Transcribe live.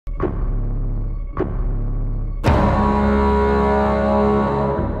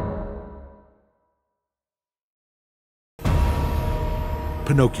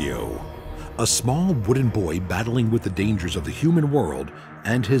Pinocchio, a small wooden boy battling with the dangers of the human world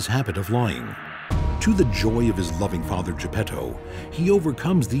and his habit of lying. To the joy of his loving father Geppetto, he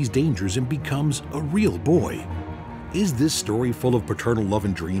overcomes these dangers and becomes a real boy. Is this story full of paternal love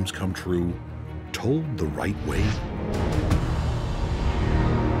and dreams come true, told the right way?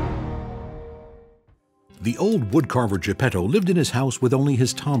 The old woodcarver Geppetto lived in his house with only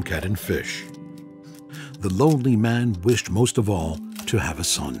his tomcat and fish. The lonely man wished most of all to have a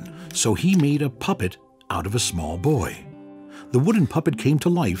son, so he made a puppet out of a small boy. The wooden puppet came to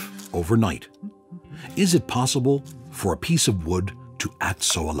life overnight. Is it possible for a piece of wood to act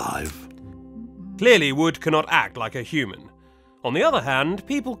so alive? Clearly, wood cannot act like a human. On the other hand,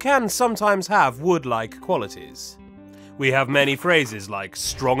 people can sometimes have wood-like qualities. We have many phrases like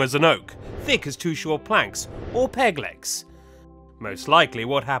strong as an oak, thick as two short planks, or peg legs. Most likely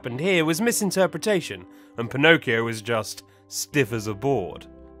what happened here was misinterpretation, and Pinocchio was just stiff as a board.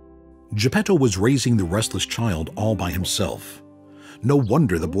 Geppetto was raising the restless child all by himself. No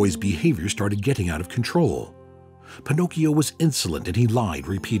wonder the boy's behavior started getting out of control. Pinocchio was insolent and he lied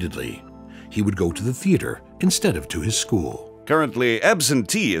repeatedly. He would go to the theater instead of to his school. Currently,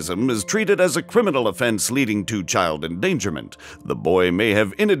 absenteeism is treated as a criminal offense leading to child endangerment. The boy may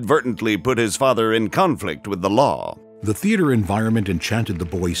have inadvertently put his father in conflict with the law. The theater environment enchanted the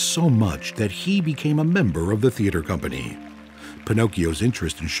boy so much that he became a member of the theater company. Pinocchio's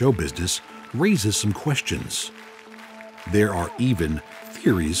interest in show business raises some questions. There are even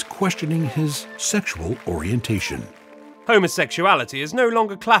theories questioning his sexual orientation. Homosexuality is no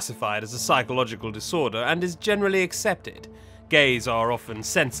longer classified as a psychological disorder and is generally accepted. Gays are often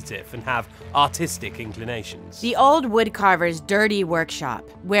sensitive and have artistic inclinations. The old woodcarver's dirty workshop,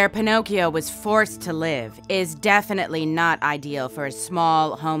 where Pinocchio was forced to live, is definitely not ideal for a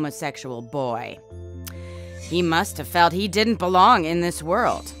small homosexual boy. He must have felt he didn't belong in this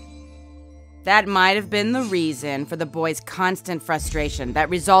world. That might have been the reason for the boy's constant frustration that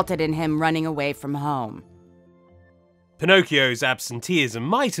resulted in him running away from home. Pinocchio's absenteeism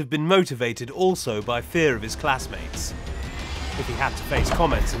might have been motivated also by fear of his classmates. If he had to face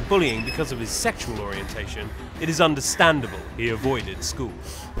comments and bullying because of his sexual orientation, it is understandable he avoided school.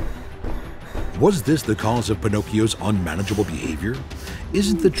 Was this the cause of Pinocchio's unmanageable behavior?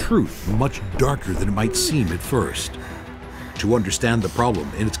 Isn't the truth much darker than it might seem at first? To understand the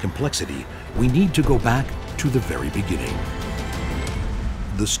problem in its complexity, we need to go back to the very beginning.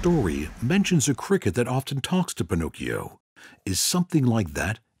 The story mentions a cricket that often talks to Pinocchio. Is something like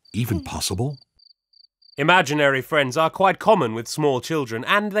that even possible? Imaginary friends are quite common with small children,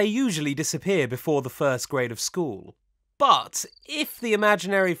 and they usually disappear before the first grade of school. But if the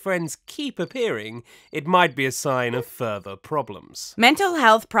imaginary friends keep appearing, it might be a sign of further problems. Mental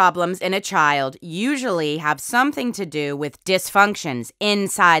health problems in a child usually have something to do with dysfunctions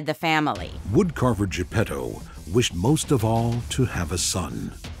inside the family. Woodcarver Geppetto wished most of all to have a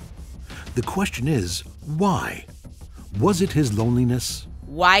son. The question is, why? Was it his loneliness?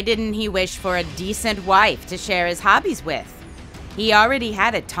 Why didn't he wish for a decent wife to share his hobbies with? He already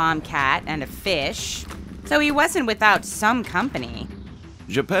had a tomcat and a fish, so he wasn't without some company.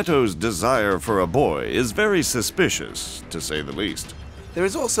 Geppetto's desire for a boy is very suspicious, to say the least. There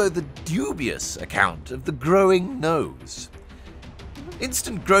is also the dubious account of the growing nose.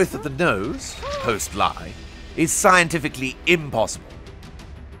 Instant growth of the nose, post-lie, is scientifically impossible.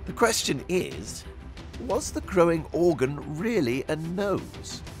 The question is, was the growing organ really a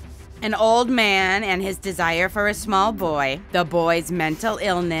nose? An old man and his desire for a small boy, the boy's mental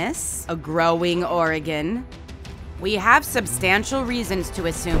illness, a growing organ. We have substantial reasons to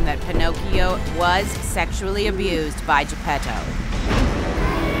assume that Pinocchio was sexually abused by Geppetto.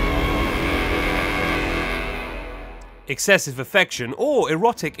 Excessive affection or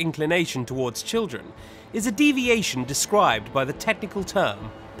erotic inclination towards children is a deviation described by the technical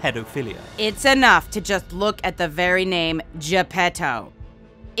term pedophilia. It's enough to just look at the very name Geppetto.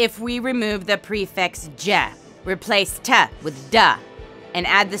 If we remove the prefix "je", replace "t" with "da", and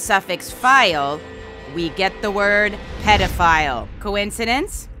add the suffix "phile", we get the word pedophile.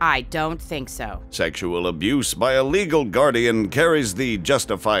 Coincidence? I don't think so. Sexual abuse by a legal guardian carries the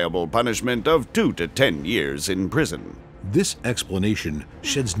justifiable punishment of 2 to 10 years in prison. This explanation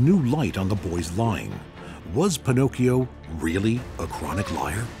sheds new light on the boy's lying. Was Pinocchio really a chronic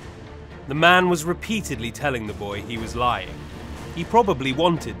liar? The man was repeatedly telling the boy he was lying. He probably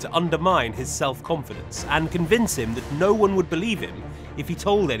wanted to undermine his self-confidence and convince him that no one would believe him if he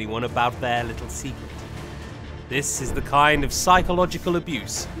told anyone about their little secret. This is the kind of psychological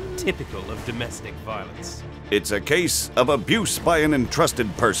abuse typical of domestic violence. It's a case of abuse by an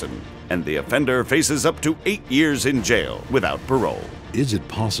entrusted person, and the offender faces up to 8 years in jail without parole. Is it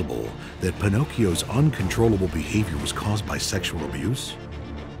possible that Pinocchio's uncontrollable behavior was caused by sexual abuse?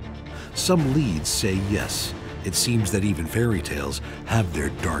 Some leads say yes. It seems that even fairy tales have their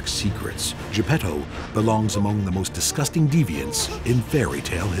dark secrets. Geppetto belongs among the most disgusting deviants in fairy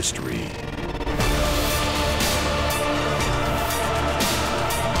tale history.